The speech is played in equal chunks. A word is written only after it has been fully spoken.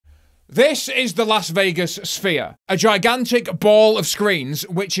This is the Las Vegas Sphere, a gigantic ball of screens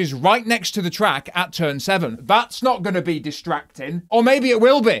which is right next to the track at turn 7. That's not going to be distracting. Or maybe it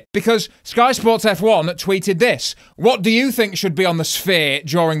will be, because Sky Sports F1 tweeted this. What do you think should be on the Sphere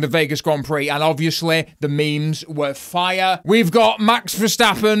during the Vegas Grand Prix? And obviously, the memes were fire. We've got Max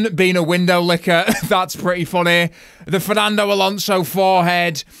Verstappen being a window licker. That's pretty funny. The Fernando Alonso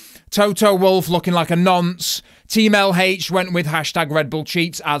forehead. Toto Wolff looking like a nonce. Team LH went with hashtag Red Bull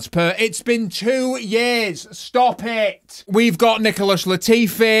cheats as per. It's been 2 years. Stop it. We've got Nicholas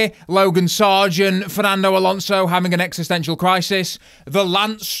Latifi, Logan Sargent, Fernando Alonso having an existential crisis. The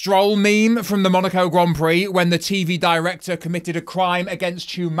Lance Stroll meme from the Monaco Grand Prix when the TV director committed a crime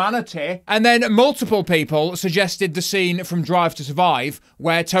against humanity. And then multiple people suggested the scene from Drive to Survive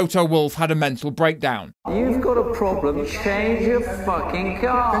where Toto Wolff had a mental breakdown. You've got a problem. Change your fucking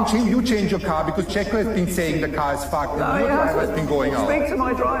car. Then you change your car because Checo has been saying the car is fucked and your driver has been going out. Speak to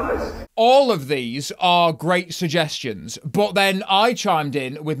my drivers. All of these are great suggestions, but then I chimed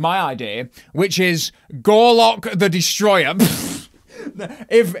in with my idea, which is Gorlock the Destroyer.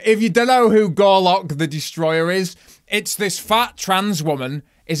 If you don't know who Gorlock the Destroyer is, it's this fat trans woman.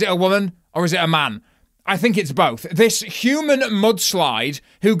 Is it a woman or is it a man? I think it's both. This human mudslide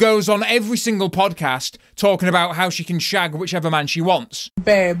who goes on every single podcast talking about how she can shag whichever man she wants.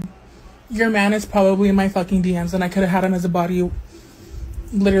 Babe, your man is probably in my fucking DMs and I could have had him as a body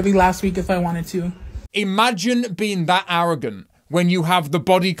literally last week if I wanted to. Imagine being that arrogant when you have the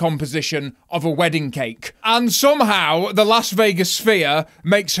body composition of a wedding cake. And somehow the Las Vegas Sphere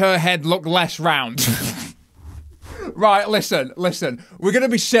makes her head look less round. Right, listen. We're going to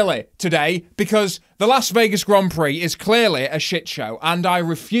be silly today because the Las Vegas Grand Prix is clearly a shit show and I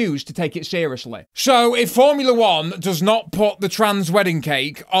refuse to take it seriously. So if Formula One does not put the trans wedding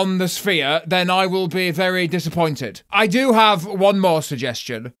cake on the Sphere, then I will be very disappointed. I do have one more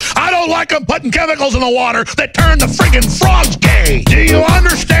suggestion. I don't like them putting chemicals in the water that turn the friggin' frogs gay. Do you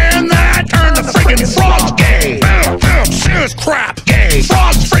understand that? Turn the friggin' frogs gay. Serious crap. Gay.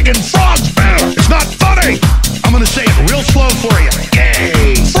 Frogs, friggin' frogs. It's not funny. I'm gonna say it real slow for you.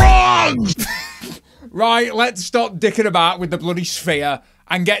 Gay. Frogs. Right, let's stop dicking about with the bloody Sphere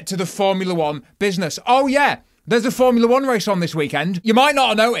and get to the Formula One business. Oh yeah, there's a Formula One race on this weekend. You might not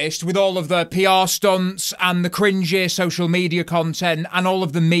have noticed with all of the PR stunts and the cringy social media content and all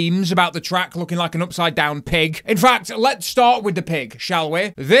of the memes about the track looking like an upside down pig. In fact, let's start with the pig, shall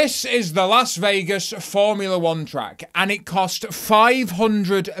we? This is the Las Vegas Formula One track and it cost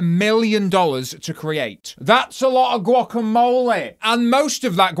 $500 million to create. That's a lot of guacamole. And most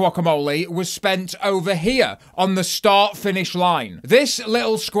of that guacamole was spent over here on the start-finish line. This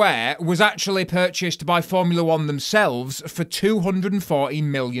little square was actually purchased by Formula One themselves for $240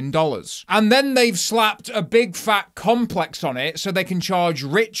 million. And then they've slapped a big fat complex on it so they can charge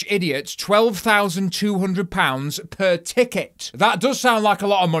rich idiots £12,200 per ticket. That does sound like a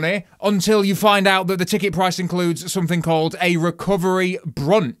lot of money until you find out that the ticket price includes something called a recovery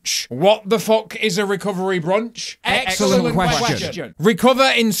brunch. What the fuck is a recovery brunch? Excellent question.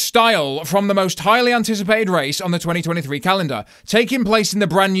 Recover in style from the most highly anticipated race on the 2023 calendar, taking place in the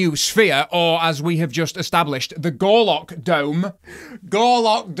brand new Sphere, or as we have just established, the Gorlock Dome.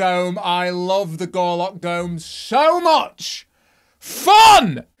 Gorlock Dome. I love the Gorlock Dome so much.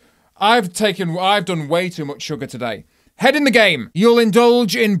 Fun! I've done way too much sugar today. Head in the game. You'll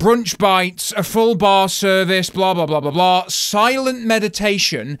indulge in brunch bites, a full bar service, blah, blah, blah, blah, blah, silent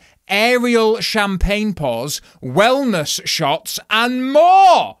meditation, aerial champagne pours, wellness shots, and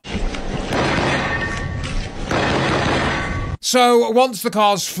more! So, once the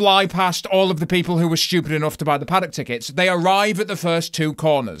cars fly past all of the people who were stupid enough to buy the paddock tickets, they arrive at the first 2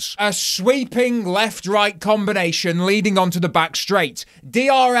 corners. A sweeping left-right combination leading onto the back straight.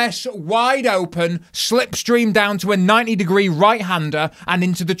 DRS wide open, slipstream down to a 90-degree right-hander and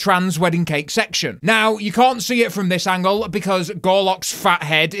into the trans wedding cake section. Now, you can't see it from this angle because Gorlock's fat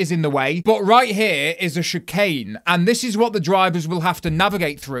head is in the way, but right here is a chicane, and this is what the drivers will have to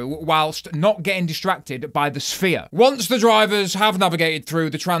navigate through whilst not getting distracted by the Sphere. Once the drivers have navigated through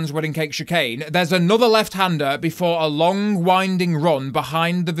the trans wedding cake chicane, there's another left-hander before a long winding run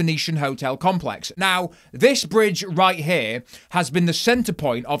behind the Venetian Hotel complex. Now, this bridge right here has been the centre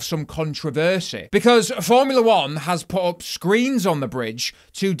point of some controversy because Formula One has put up screens on the bridge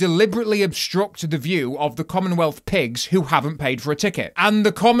to deliberately obstruct the view of the Commonwealth pigs who haven't paid for a ticket. And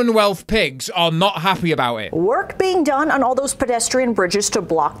the Commonwealth pigs are not happy about it. Work being done on all those pedestrian bridges to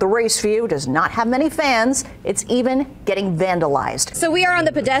block the race view does not have many fans. It's even getting venom vandalized. So we are on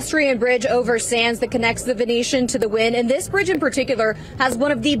the pedestrian bridge over Sands that connects the Venetian to the Wynn, and this bridge in particular has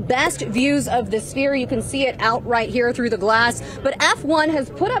one of the best views of the Sphere. You can see it out right here through the glass, but F1 has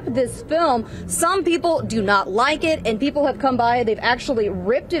put up this film. Some people do not like it, and people have come by, they've actually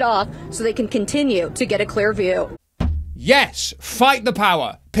ripped it off so they can continue to get a clear view. Yes, fight the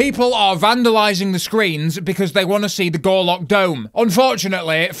power. People are vandalising the screens because they want to see the Gorlock Dome.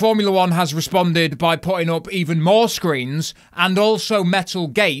 Unfortunately, Formula One has responded by putting up even more screens and also metal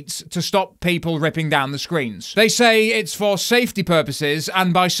gates to stop people ripping down the screens. They say it's for safety purposes,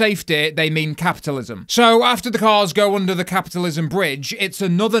 and by safety, they mean capitalism. So after the cars go under the capitalism bridge, it's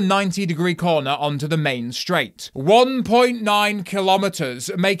another 90-degree corner onto the main straight. 1.9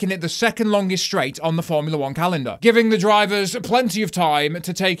 kilometres, making it the second longest straight on the Formula One calendar, giving the drivers plenty of time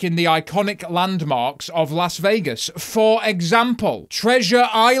to take in the iconic landmarks of Las Vegas. For example, Treasure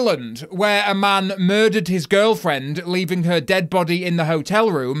Island, where a man murdered his girlfriend, leaving her dead body in the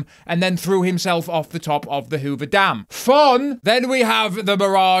hotel room, and then threw himself off the top of the Hoover Dam. Fun! Then we have the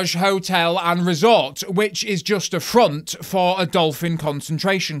Mirage Hotel and Resort, which is just a front for a dolphin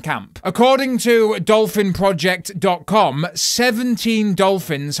concentration camp. According to dolphinproject.com, 17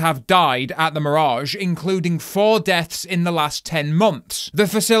 dolphins have died at the Mirage, including 4 deaths in the last 10 months.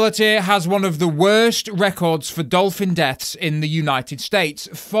 The facility has one of the worst records for dolphin deaths in the United States.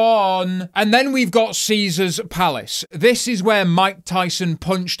 Fun! And then we've got Caesar's Palace. This is where Mike Tyson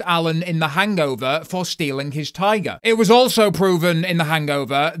punched Alan in The Hangover for stealing his tiger. It was also proven in The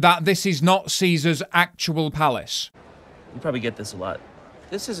Hangover that this is not Caesar's actual palace. You probably get this a lot.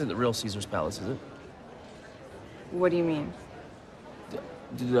 This isn't the real Caesar's Palace, is it? What do you mean?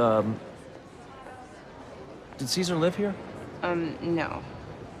 Did Caesar live here? No.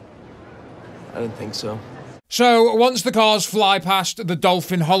 I didn't think so. So, once the cars fly past the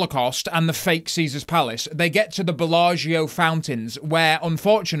Dolphin Holocaust and the fake Caesar's Palace, they get to the Bellagio fountains, where,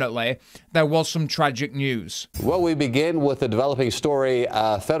 unfortunately, there was some tragic news. Well, we begin with a developing story.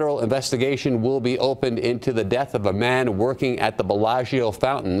 A federal investigation will be opened into the death of a man working at the Bellagio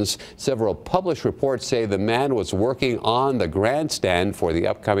fountains. Several published reports say the man was working on the grandstand for the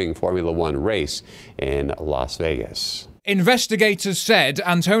upcoming Formula One race in Las Vegas. Investigators said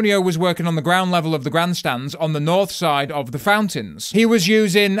Antonio was working on the ground level of the grandstands on the north side of the fountains. He was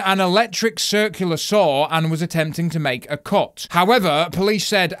using an electric circular saw and was attempting to make a cut. However, police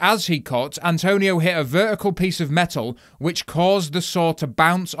said as he cut, Antonio hit a vertical piece of metal which caused the saw to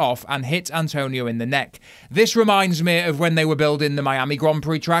bounce off and hit Antonio in the neck. This reminds me of when they were building the Miami Grand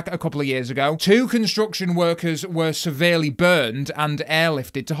Prix track a couple of years ago. 2 construction workers were severely burned and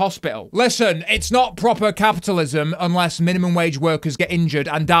airlifted to hospital. Listen, it's not proper capitalism unless minimum wage workers get injured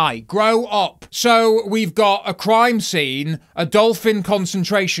and die. Grow up. So we've got a crime scene, a dolphin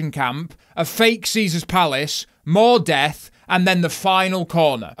concentration camp, a fake Caesar's Palace, more death, and then the final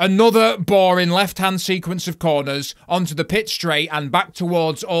corner. Another boring left-hand sequence of corners onto the pit straight and back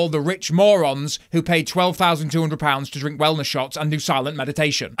towards all the rich morons who paid £12,200 to drink wellness shots and do silent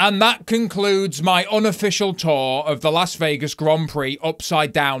meditation. And that concludes my unofficial tour of the Las Vegas Grand Prix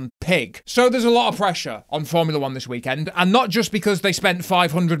Upside Down Pig. So there's a lot of pressure on Formula One this weekend, and not just because they spent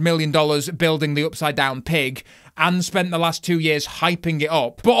 $500 million building the Upside Down Pig and spent the last 2 years hyping it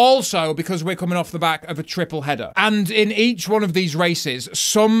up, but also because we're coming off the back of a triple header. And in each one of these races,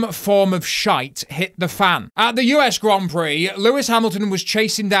 some form of shite hit the fan. At the US Grand Prix, Lewis Hamilton was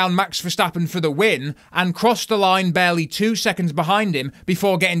chasing down Max Verstappen for the win and crossed the line barely 2 seconds behind him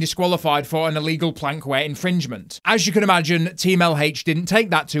before getting disqualified for an illegal plankway infringement. As you can imagine, Team LH didn't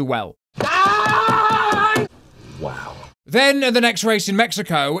take that too well. Wow. Then, at the next race in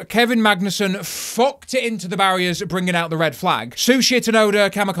Mexico, Kevin Magnussen fucked it into the barriers, bringing out the red flag.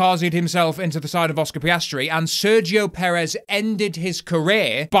 Tsunoda kamikazed himself into the side of Oscar Piastri, and Sergio Perez ended his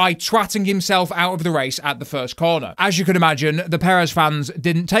career by twatting himself out of the race at the first corner. As you can imagine, the Perez fans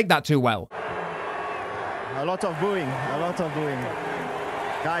didn't take that too well. A lot of booing,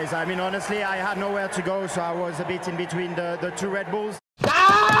 Guys, I mean, honestly, I had nowhere to go, so I was a bit in between the 2 Red Bulls.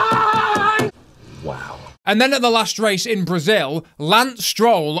 Wow. And then at the last race in Brazil, Lance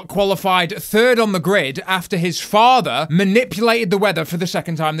Stroll qualified 3rd on the grid after his father manipulated the weather for the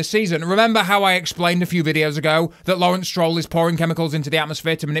 2nd time this season. Remember how I explained a few videos ago that Lawrence Stroll is pouring chemicals into the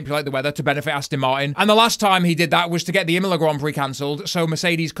atmosphere to manipulate the weather to benefit Aston Martin? And the last time he did that was to get the Imola Grand Prix cancelled, so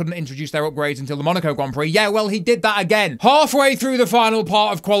Mercedes couldn't introduce their upgrades until the Monaco Grand Prix. Yeah, well, he did that again. Halfway through the final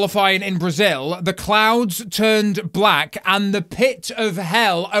part of qualifying in Brazil, the clouds turned black and the pit of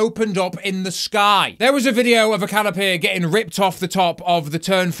hell opened up in the sky. There was a a video of a canopy getting ripped off the top of the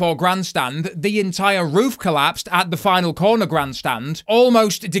Turn 4 grandstand. The entire roof collapsed at the final corner grandstand,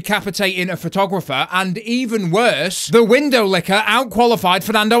 almost decapitating a photographer, and even worse, the window licker outqualified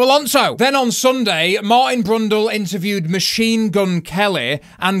Fernando Alonso. Then on Sunday, Martin Brundle interviewed Machine Gun Kelly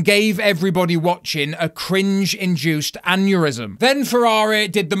and gave everybody watching a cringe-induced aneurysm. Then Ferrari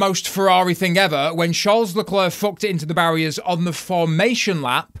did the most Ferrari thing ever when Charles Leclerc fucked it into the barriers on the formation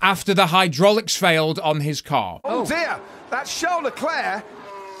lap after the hydraulics failed on his car. Oh dear, that's Charles Leclerc,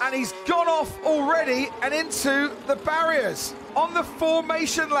 and he's gone off already and into the barriers on the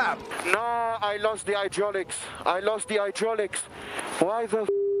formation lap. No, I lost the hydraulics. I lost the hydraulics. Why the f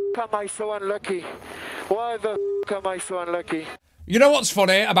am I so unlucky? Why the f am I so unlucky? You know what's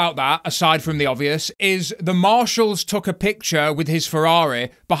funny about that, aside from the obvious, is the marshals took a picture with his Ferrari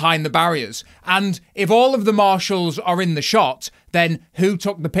behind the barriers. And if all of the marshals are in the shot, then who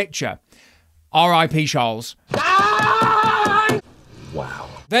took the picture? R.I.P. Charles. Wow.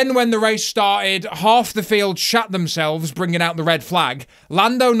 Then when the race started, half the field shat themselves, bringing out the red flag.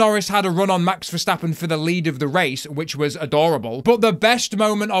 Lando Norris had a run on Max Verstappen for the lead of the race, which was adorable. But the best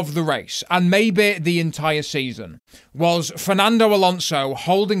moment of the race, and maybe the entire season, was Fernando Alonso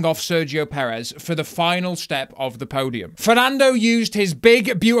holding off Sergio Perez for the final step of the podium. Fernando used his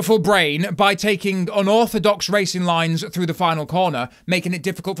big, beautiful brain by taking unorthodox racing lines through the final corner, making it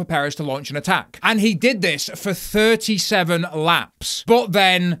difficult for Perez to launch an attack. And he did this for 37 laps. But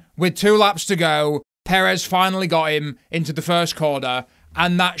then, with 2 laps to go, Perez finally got him into the first corner,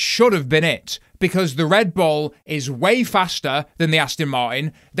 and that should have been it, because the Red Bull is way faster than the Aston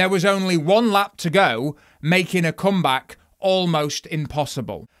Martin. There was only 1 lap to go, making a comeback almost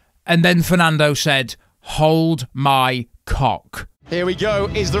impossible. And then Fernando said, "Hold my cock." Here we go.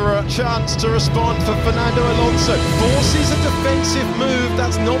 Is there a chance to respond for Fernando Alonso? Forces a defensive move.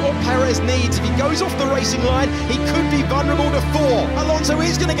 That's not what Perez needs. If he goes off the racing line, he could be vulnerable to 4. Alonso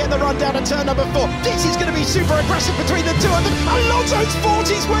is going to get the run down to turn number 4. This is going to be super aggressive between the 2 of them. Alonso's fought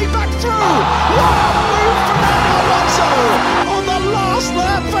his way back through. What a move, Fernando Alonso! On the last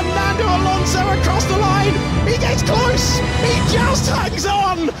lap, Fernando Alonso across the line. He gets close. He just hangs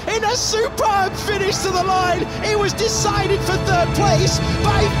on in a superb finish to the line. It was decided for 3rd place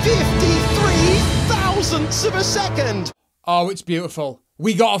by 53 thousandths of a second. Oh, it's beautiful.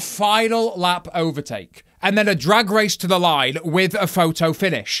 We got a final lap overtake, and then a drag race to the line with a photo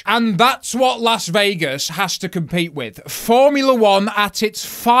finish. And that's what Las Vegas has to compete with. Formula One at its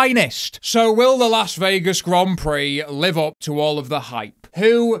finest. So will the Las Vegas Grand Prix live up to all of the hype?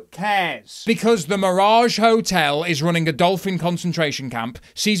 Who cares? Because the Mirage Hotel is running a dolphin concentration camp,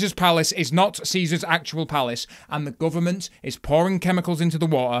 Caesar's Palace is not Caesar's actual palace, and the government is pouring chemicals into the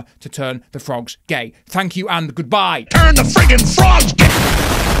water to turn the frogs gay. Thank you and goodbye. Turn the friggin' frogs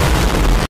gay!